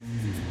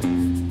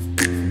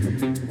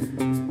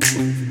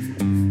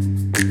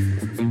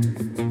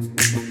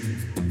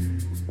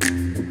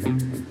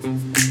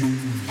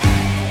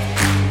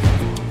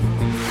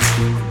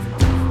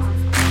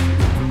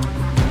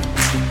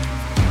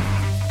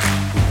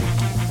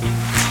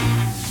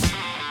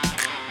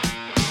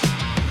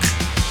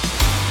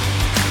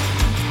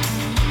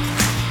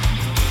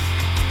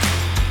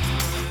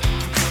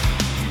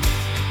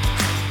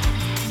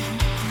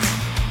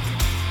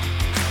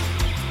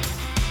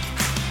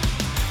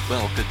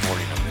Well, good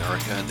morning,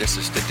 America. This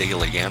is the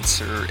Daily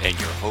Answer and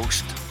your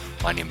host.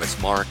 My name is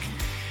Mark,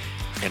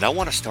 and I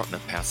want to start in a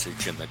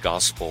passage in the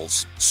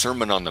Gospels,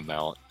 Sermon on the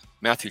Mount,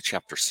 Matthew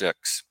chapter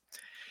 6.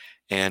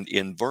 And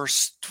in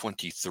verse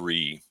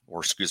 22,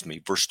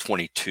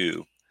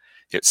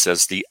 it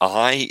says, "The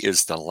eye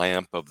is the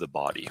lamp of the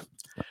body.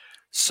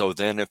 So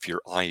then if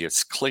your eye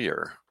is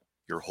clear,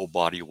 your whole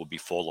body will be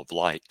full of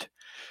light.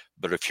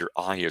 But if your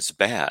eye is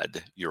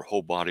bad, your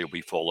whole body will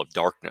be full of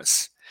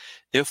darkness.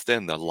 If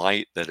then the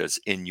light that is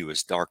in you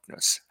is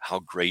darkness, how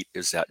great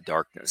is that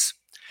darkness?"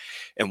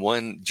 And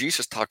when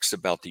Jesus talks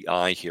about the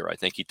eye here, I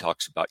think he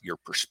talks about your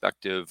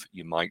perspective.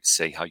 You might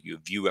say how you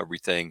view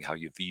everything, how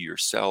you view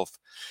yourself,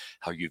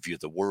 how you view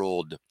the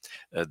world,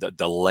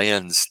 the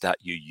lens that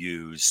you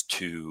use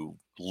to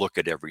look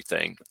at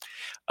everything.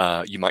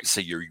 You might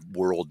say your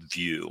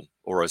worldview,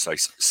 or as I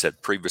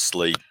said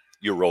previously,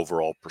 your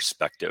overall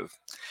perspective.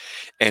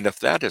 And if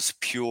that is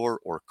pure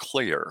or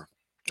clear,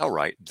 all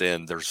right,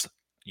 then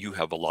you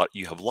have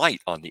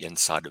light on the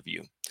inside of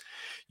you.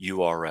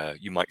 You are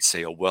you might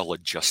say a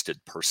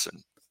well-adjusted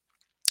person.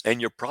 And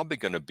you're probably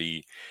going to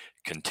be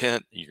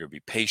content, you're going to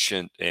be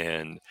patient,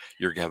 and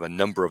you're going to have a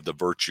number of the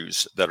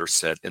virtues that are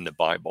said in the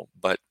Bible.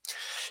 But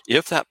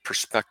if that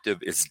perspective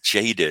is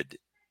jaded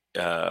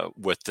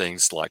with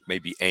things like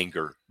maybe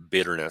anger,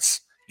 bitterness,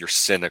 you're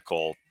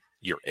cynical,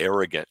 you're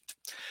arrogant,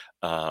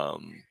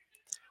 um,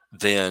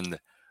 then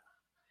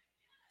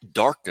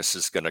darkness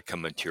is going to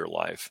come into your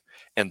life.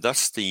 And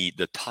thus the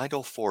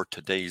title for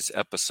today's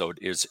episode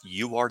is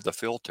 "You Are the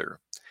Filter."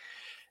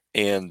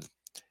 And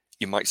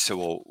you might say,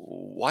 well,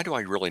 why do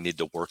I really need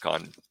to work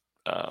on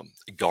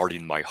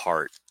guarding my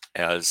heart,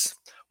 as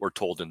we're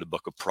told in the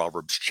book of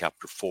Proverbs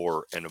chapter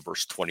 4 and in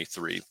verse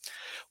 23?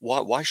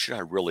 Why should I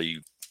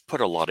really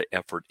put a lot of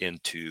effort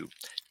into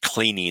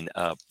cleaning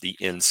up the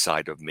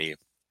inside of me?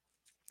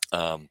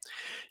 Um,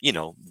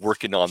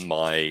 working on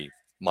my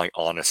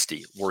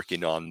honesty,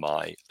 working on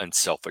my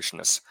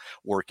unselfishness,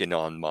 working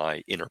on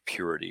my inner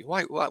purity.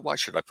 Why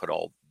should I put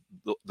all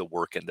the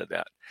work into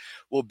that?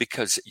 Well,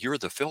 because you're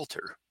the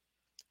filter.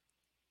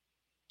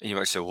 And you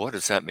might say, what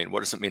does that mean? What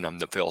does it mean I'm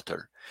the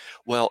filter?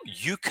 Well,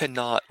 you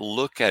cannot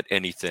look at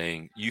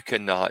anything. You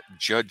cannot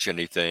judge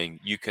anything.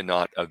 You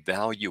cannot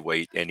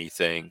evaluate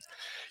anything.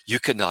 You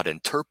cannot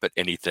interpret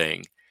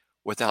anything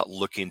without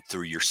looking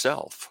through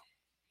yourself.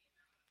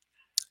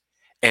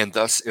 And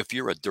thus, if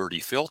you're a dirty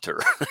filter,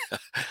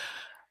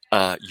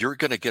 you're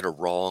going to get a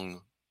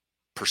wrong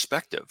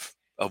perspective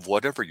of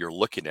whatever you're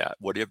looking at,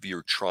 whatever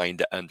you're trying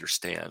to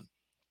understand.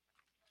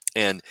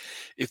 And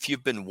if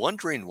you've been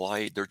wondering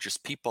why there are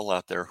just people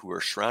out there who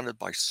are surrounded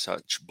by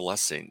such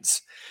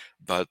blessings,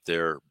 but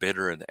they're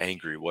bitter and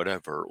angry,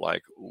 whatever,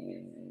 like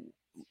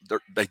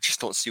they just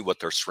don't see what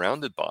they're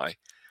surrounded by.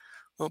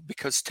 Well,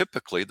 because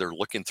typically they're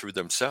looking through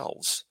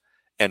themselves.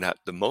 And at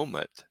the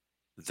moment,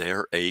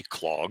 they're a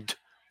clogged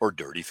or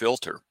dirty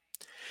filter.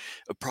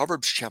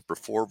 Proverbs chapter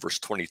 4, verse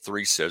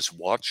 23 says,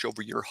 "Watch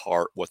over your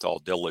heart with all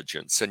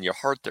diligence." And your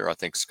heart there, I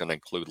think, is going to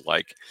include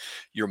like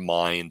your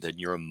mind and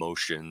your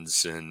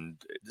emotions.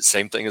 And the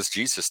same thing as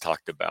Jesus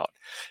talked about.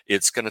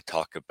 It's going to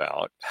talk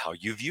about how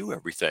you view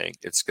everything.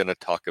 It's going to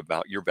talk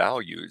about your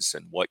values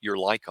and what you're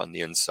like on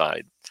the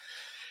inside.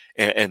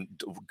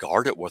 And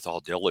guard it with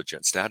all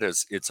diligence. That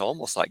is, it's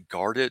almost like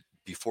guard it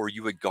before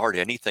you would guard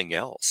anything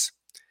else.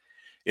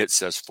 It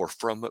says, "For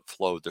from it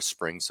flow the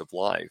springs of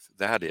life."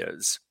 That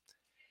is,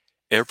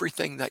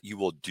 everything that you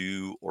will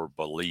do or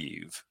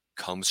believe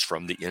comes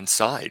from the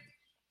inside.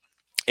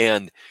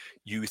 And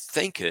you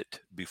think it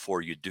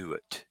before you do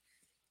it.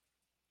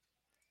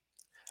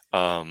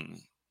 Man,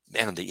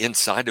 the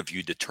inside of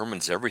you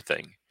determines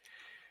everything.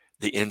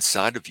 The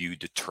inside of you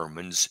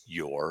determines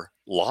your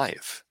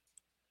life.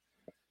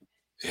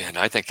 And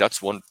I think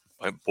that's one,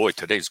 boy,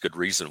 today's good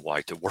reason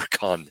why to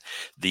work on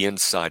the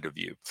inside of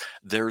you.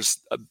 There's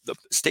a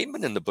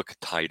statement in the book of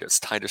Titus,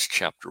 Titus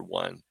chapter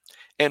 1,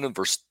 and in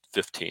verse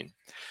 15.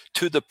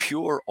 "To the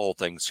pure, all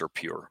things are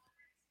pure."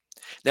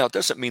 Now, it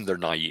doesn't mean they're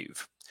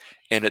naive.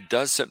 And it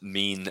doesn't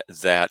mean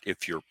that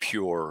if you're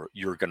pure,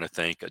 you're going to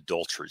think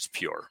adultery is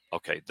pure.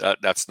 Okay,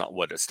 that's not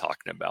what it's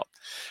talking about.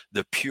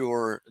 The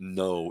pure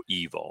know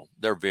evil.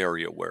 They're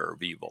very aware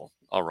of evil.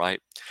 All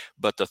right.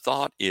 But the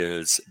thought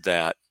is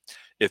that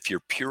if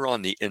you're pure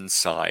on the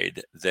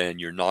inside, then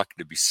you're not going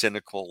to be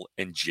cynical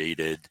and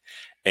jaded,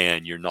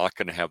 and you're not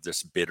going to have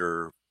this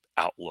bitter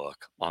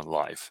outlook on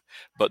life.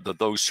 But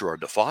those who are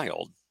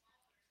defiled,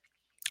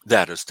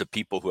 that is to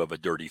people who have a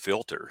dirty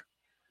filter.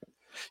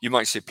 You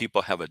might say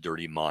people have a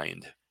dirty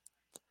mind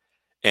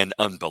and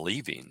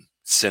unbelieving,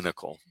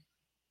 cynical.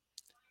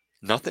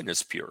 Nothing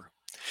is pure.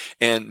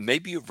 And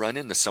maybe you've run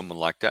into someone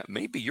like that.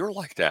 Maybe you're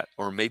like that,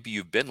 or maybe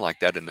you've been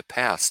like that in the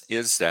past.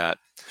 Is that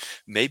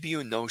maybe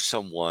you know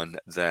someone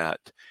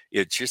that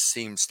it just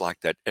seems like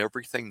that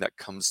everything that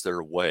comes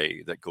their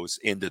way, that goes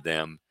into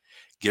them,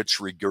 gets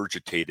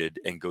regurgitated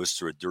and goes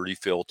through a dirty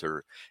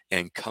filter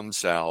and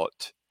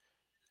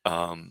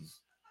um,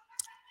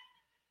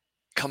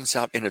 comes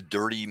out in a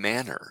dirty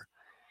manner.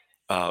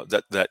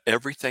 that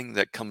everything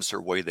that comes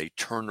their way, they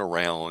turn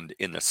around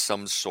into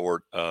some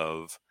sort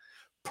of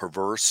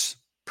perverse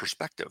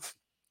perspective.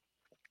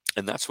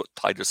 And that's what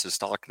Titus is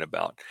talking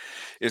about,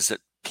 is that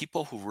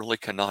people who really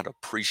cannot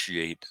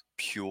appreciate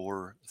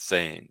pure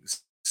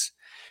things,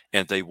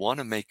 and they want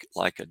to make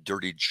like a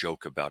dirty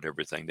joke about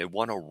everything. They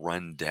want to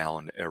run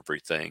down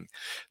everything.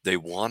 They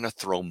want to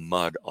throw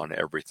mud on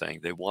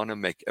everything. They want to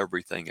make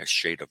everything a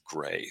shade of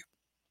gray.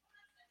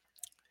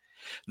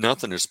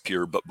 Nothing is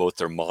pure, but both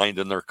their mind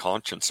and their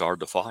conscience are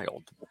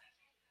defiled.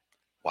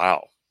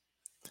 Wow.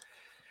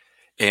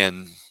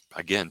 And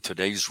again,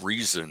 today's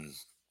reason,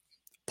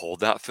 pull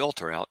that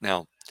filter out.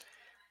 Now,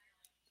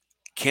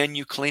 can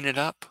you clean it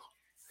up?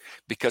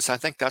 Because I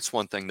think that's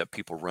one thing that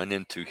people run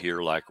into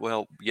here, like,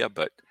 well, yeah,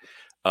 but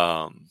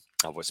I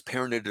was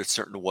parented a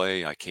certain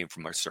way. I came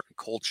from a certain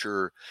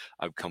culture.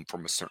 I've come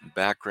from a certain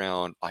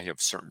background. I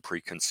have certain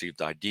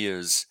preconceived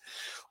ideas.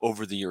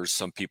 Over the years,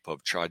 some people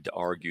have tried to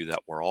argue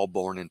that we're all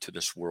born into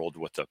this world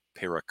with a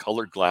pair of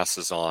colored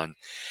glasses on,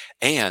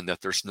 and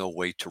that there's no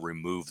way to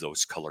remove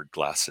those colored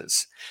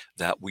glasses,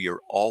 that we are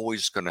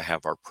always going to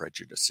have our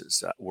prejudices,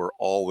 that we're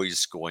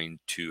always going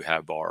to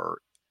have our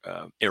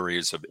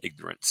areas of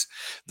ignorance,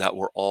 that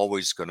we're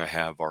always going to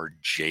have our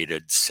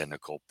jaded,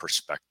 cynical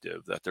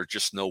perspective, that there's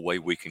just no way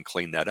we can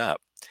clean that up.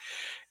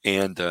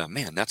 And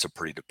man, that's a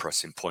pretty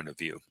depressing point of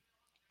view.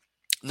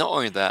 Not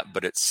only that,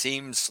 but it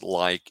seems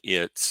like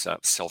it's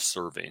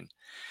self-serving.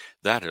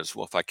 That is,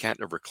 well, if I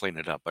can't ever clean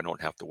it up, I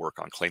don't have to work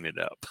on cleaning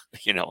it up.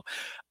 you know,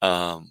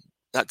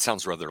 that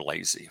sounds rather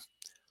lazy.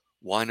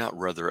 Why not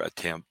rather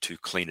attempt to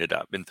clean it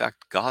up? In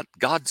fact,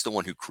 God's the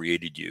one who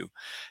created you,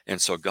 and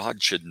so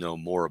God should know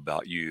more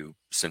about you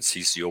since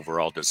he's the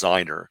overall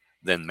designer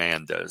than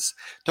man does.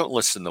 Don't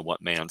listen to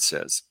what man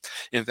says.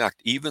 In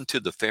fact, even to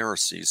the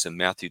Pharisees in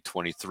Matthew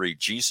 23,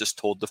 Jesus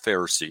told the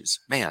Pharisees,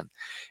 man,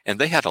 and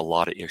they had a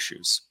lot of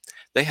issues.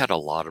 They had a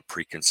lot of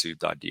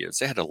preconceived ideas.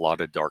 They had a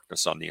lot of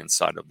darkness on the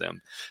inside of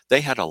them.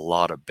 They had a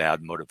lot of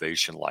bad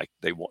motivation, like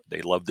they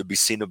loved to be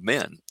seen of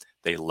men.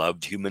 They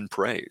loved human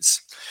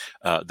praise.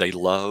 They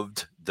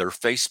loved their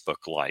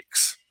Facebook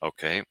likes.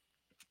 Okay.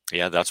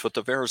 Yeah, that's what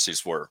the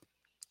Pharisees were.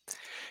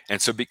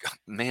 And so,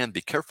 man,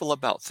 be careful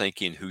about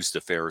thinking who's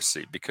the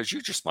Pharisee, because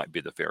you just might be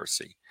the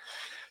Pharisee.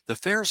 The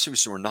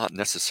Pharisees were not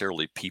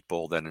necessarily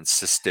people that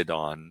insisted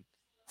on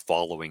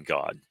following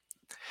God.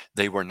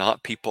 They were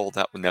not people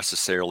that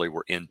necessarily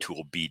were into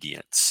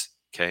obedience.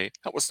 Okay.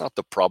 That was not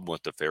the problem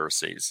with the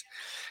Pharisees.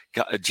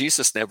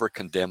 Jesus never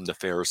condemned the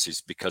Pharisees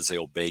because they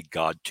obeyed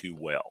God too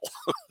well.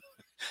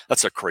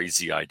 That's a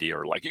crazy idea.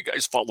 Or like, you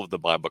guys follow the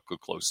Bible too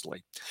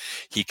closely.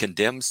 He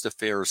condemns the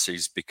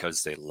Pharisees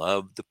because they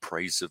loved the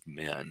praise of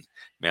men,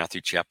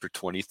 Matthew chapter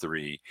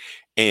 23,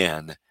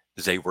 and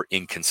they were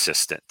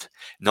inconsistent.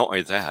 Not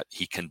only that,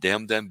 he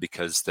condemned them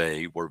because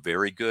they were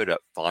very good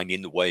at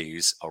finding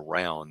ways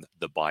around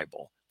the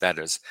Bible. That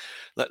is,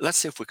 let's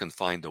see if we can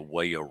find a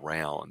way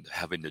around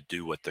having to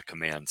do what the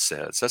command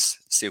says. Let's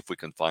see if we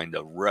can find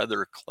a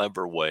rather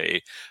clever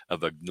way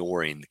of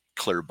ignoring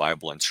clear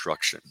Bible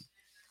instruction.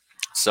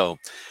 So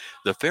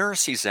the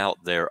Pharisees out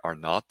there are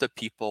not the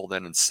people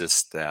that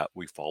insist that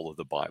we follow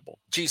the Bible.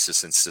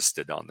 Jesus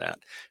insisted on that.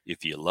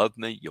 If you love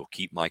me, you'll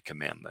keep my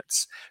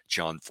commandments.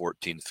 John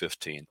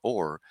 14:15.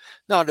 Or,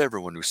 not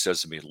everyone who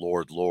says to me,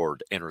 Lord,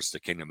 Lord, enters the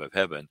kingdom of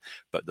heaven,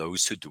 but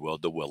those who do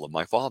the will of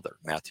my Father.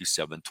 Matthew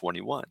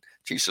 7:21.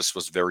 Jesus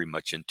was very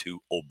much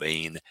into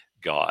obeying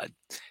God,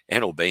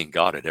 and obeying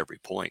God at every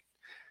point.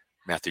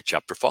 Matthew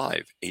chapter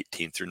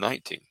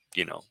 5:18-19.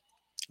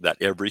 That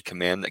every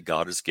command that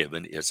God has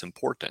given is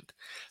important,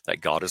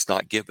 that God has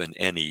not given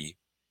any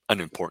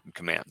unimportant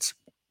commands.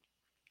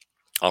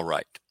 All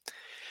right.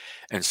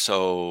 And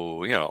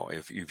so,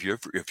 if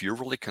you're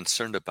really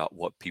concerned about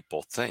what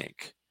people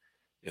think,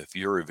 if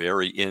you're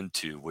very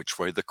into which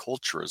way the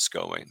culture is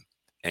going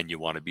and you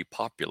want to be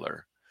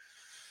popular,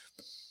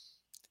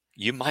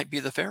 you might be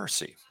the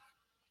Pharisee.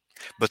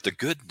 But the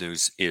good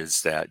news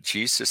is that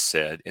Jesus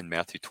said in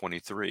Matthew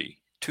 23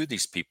 to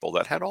these people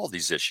that had all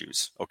these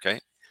issues, okay?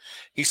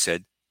 He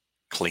said,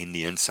 clean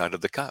the inside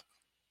of the cup.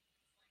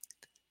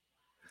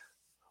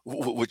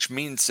 Which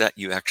means that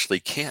you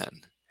actually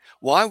can.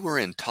 While we're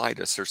in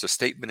Titus, there's a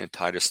statement in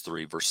Titus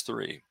 3, verse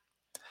 3.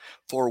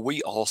 For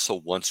we also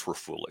once were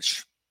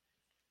foolish,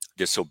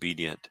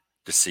 disobedient,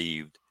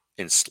 deceived,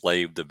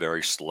 enslaved to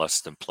various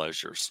lusts and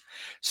pleasures,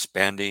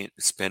 spending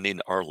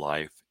our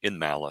life in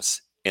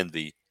malice,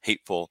 envy,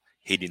 hateful,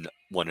 hating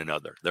one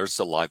another. There's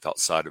the life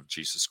outside of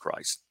Jesus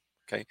Christ.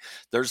 Okay.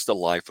 There's the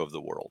life of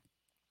the world.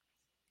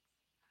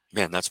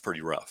 Man, that's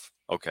pretty rough.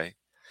 Okay.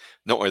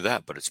 Not only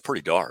that, but it's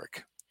pretty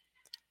dark.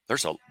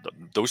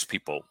 Those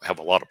people have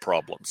a lot of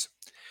problems.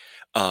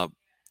 Uh,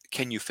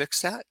 can you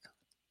fix that?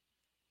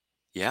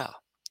 Yeah,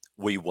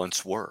 we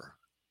once were.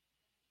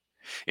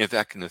 In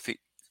fact, in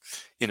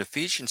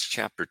Ephesians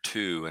chapter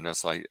 2, and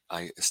as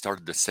I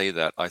started to say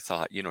that, I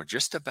thought,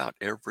 just about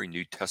every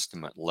New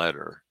Testament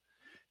letter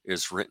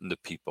is written to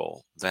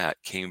people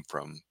that came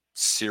from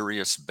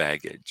serious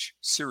baggage,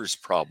 serious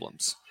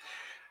problems.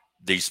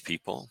 These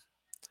people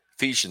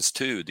Ephesians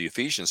 2, the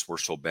Ephesians were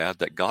so bad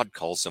that God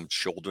calls them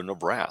children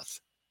of wrath,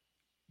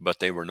 but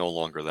they were no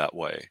longer that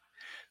way.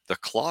 The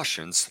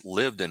Colossians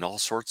lived in all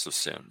sorts of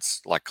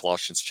sins, like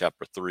Colossians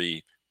chapter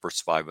 3,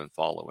 verse 5 and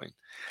following.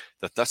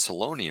 The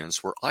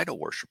Thessalonians were idol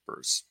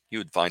worshippers. You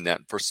would find that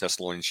in 1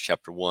 Thessalonians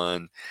chapter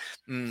 1,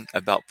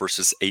 about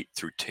verses 8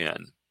 through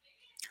 10.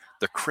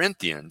 The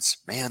Corinthians,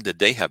 man, did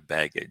they have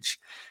baggage.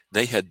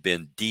 They had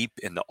been deep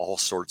into all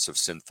sorts of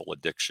sinful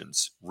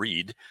addictions.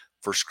 Read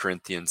 1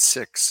 Corinthians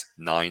 6,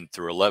 9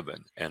 through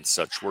 11, and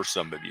such were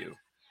some of you.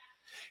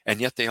 And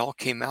yet they all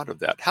came out of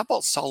that. How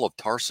about Saul of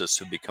Tarsus,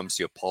 who becomes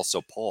the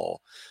Apostle Paul,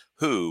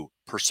 who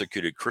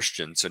persecuted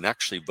Christians and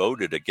actually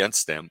voted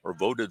against them or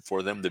voted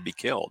for them to be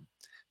killed?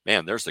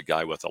 Man, there's a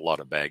guy with a lot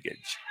of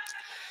baggage.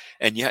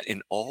 And yet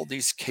in all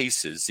these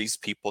cases, these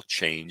people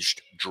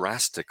changed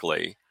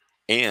drastically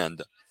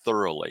and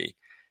thoroughly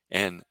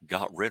and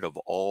got rid of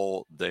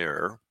all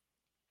their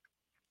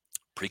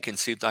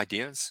preconceived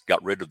ideas,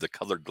 got rid of the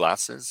colored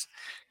glasses,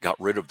 got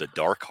rid of the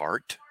dark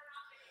heart.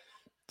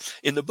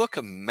 In the book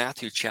of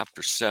Matthew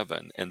chapter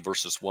 7 and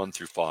verses 1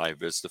 through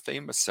 5 is the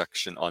famous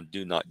section on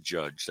do not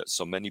judge that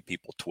so many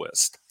people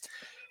twist.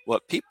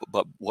 What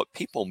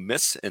people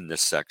miss in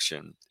this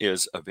section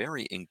is a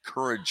very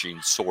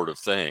encouraging sort of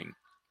thing,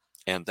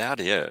 and that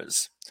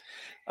is,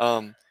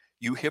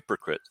 you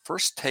hypocrite,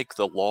 first take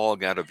the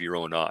log out of your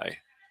own eye,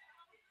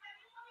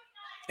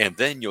 and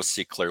then you'll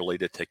see clearly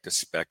to take the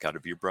speck out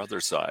of your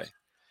brother's eye.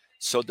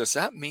 So does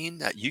that mean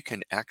that you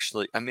can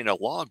actually, a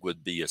log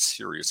would be a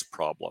serious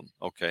problem,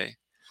 okay?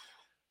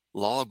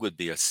 Log would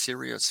be a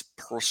serious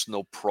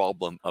personal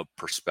problem of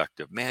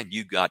perspective. Man,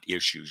 you got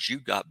issues, you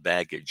got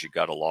baggage, you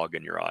got a log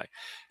in your eye.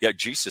 Yet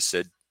Jesus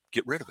said,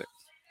 get rid of it.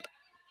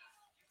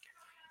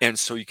 And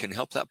so you can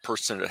help that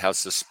person that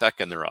has the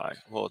speck in their eye.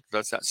 Well,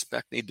 does that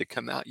speck need to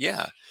come out?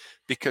 Yeah,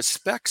 because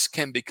specks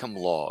can become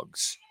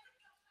logs.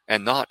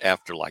 And not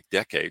after like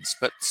decades,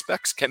 but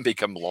specks can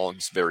become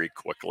logs very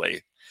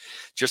quickly.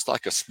 Just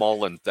like a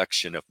small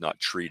infection, if not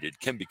treated,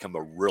 can become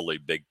a really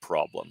big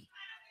problem.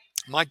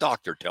 My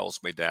doctor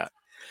tells me that.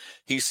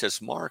 He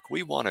says, Mark,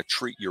 we want to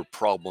treat your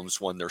problems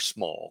when they're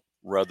small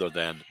rather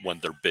than when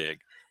they're big.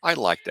 I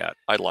like that.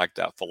 I like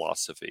that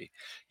philosophy.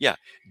 Yeah,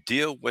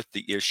 deal with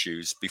the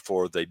issues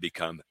before they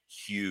become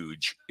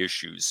huge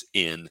issues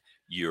in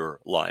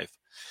your life.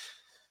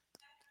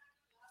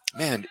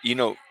 Man,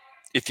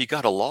 if you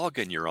got a log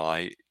in your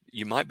eye,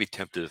 you might be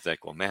tempted to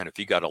think, well, man, if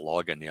you got a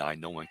log in the eye,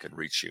 no one can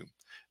reach you.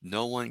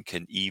 No one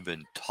can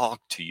even talk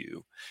to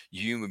you.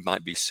 You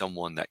might be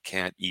someone that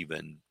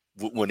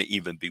wouldn't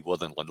even be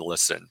willing to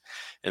listen.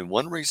 And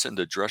one reason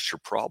to address your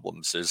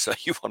problems is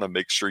that you want to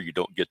make sure you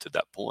don't get to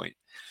that point.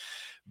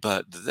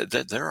 But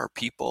there are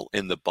people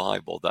in the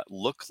Bible that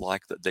look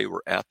like that they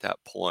were at that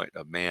point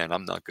of, man,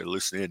 I'm not going to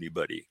listen to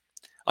anybody.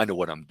 I know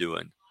what I'm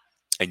doing.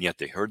 And yet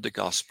they heard the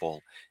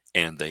gospel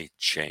and they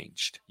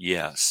changed.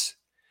 Yes,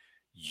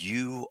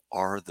 you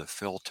are the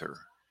filter.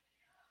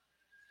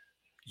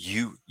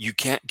 You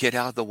can't get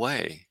out of the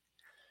way.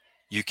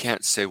 You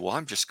can't say, well,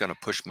 I'm just going to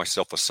push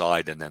myself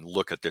aside and then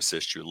look at this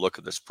issue, look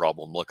at this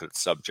problem, look at the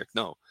subject.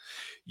 No,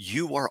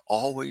 you are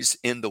always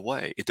in the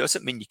way. It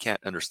doesn't mean you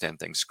can't understand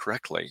things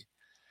correctly.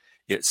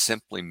 It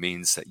simply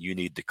means that you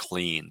need to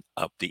clean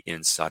up the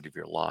inside of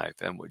your life.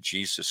 And with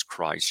Jesus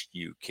Christ,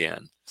 you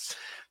can.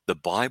 The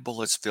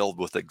Bible is filled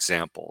with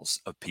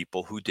examples of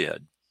people who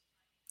did.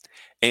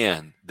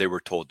 And they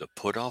were told to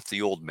put off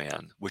the old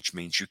man, which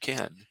means you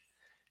can,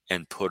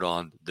 and put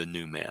on the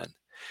new man.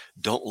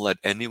 Don't let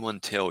anyone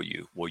tell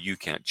you, well, you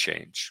can't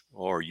change,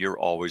 or you're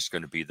always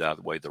going to be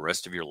that way the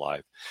rest of your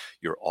life.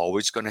 You're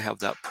always going to have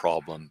that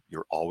problem.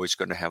 You're always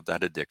going to have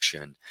that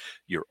addiction.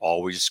 You're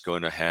always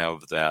going to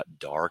have that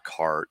dark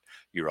heart.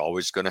 You're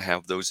always going to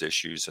have those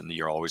issues, and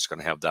you're always going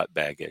to have that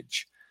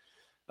baggage.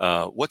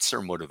 What's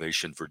their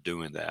motivation for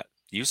doing that?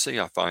 Usually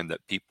I find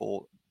that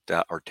people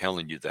that are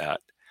telling you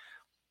that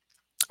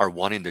are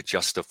wanting to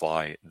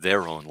justify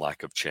their own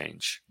lack of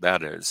change.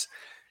 That is,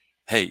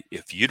 hey,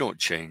 if you don't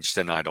change,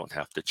 then I don't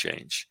have to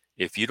change.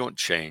 If you don't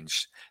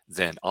change,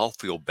 then I'll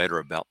feel better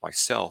about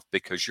myself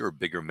because you're a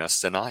bigger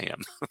mess than I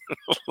am.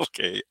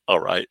 Okay, all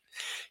right.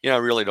 I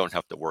really don't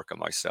have to work on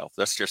myself.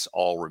 Let's just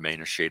all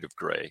remain a shade of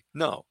gray.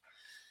 No.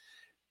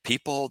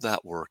 People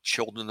that were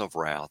children of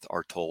wrath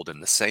are told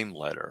in the same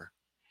letter,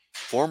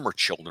 former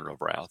children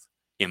of wrath,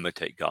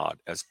 imitate God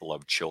as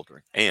beloved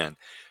children. And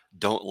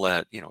don't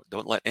let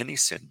any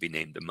sin be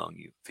named among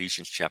you.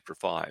 Ephesians chapter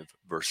 5,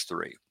 verse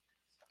 3.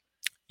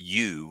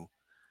 You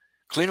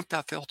clean up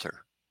that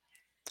filter.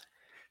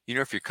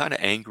 If you're kind of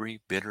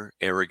angry, bitter,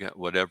 arrogant,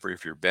 whatever,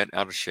 if you're bent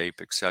out of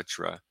shape,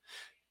 etc.,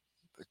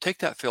 take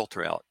that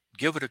filter out.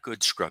 Give it a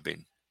good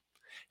scrubbing.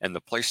 And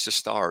the place to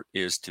start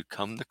is to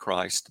come to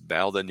Christ,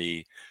 bow the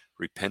knee,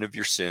 repent of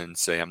your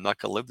sins, say, I'm not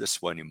going to live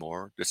this way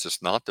anymore. This is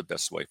not the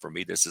best way for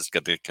me. This is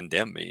going to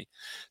condemn me.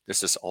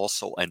 This is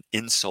also an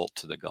insult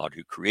to the God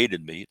who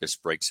created me. This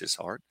breaks his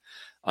heart.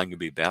 I'm going to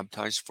be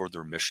baptized for the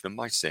remission of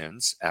my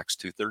sins, Acts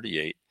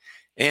 2:38,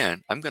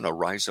 and I'm going to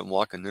rise and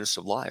walk in newness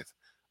of life.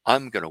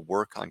 I'm going to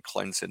work on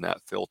cleansing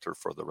that filter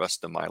for the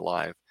rest of my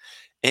life,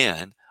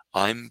 and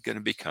I'm going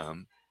to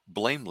become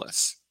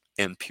blameless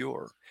and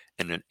pure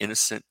and an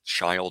innocent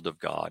child of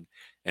God,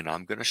 and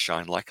I'm going to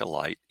shine like a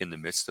light in the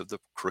midst of the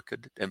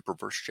crooked and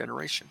perverse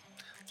generation.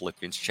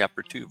 Philippians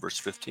chapter 2, verse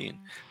 15.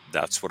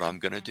 That's what I'm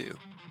going to do.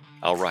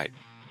 All right,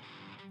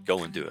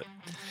 go and do it.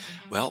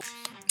 Well,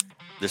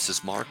 this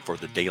is Mark for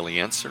the Daily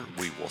Answer.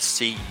 We will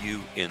see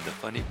you in the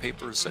funny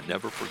papers, and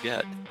never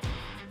forget,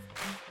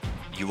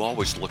 you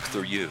always look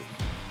through you.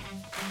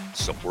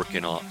 So work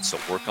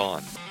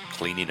on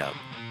cleaning up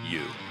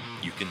you.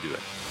 You can do it.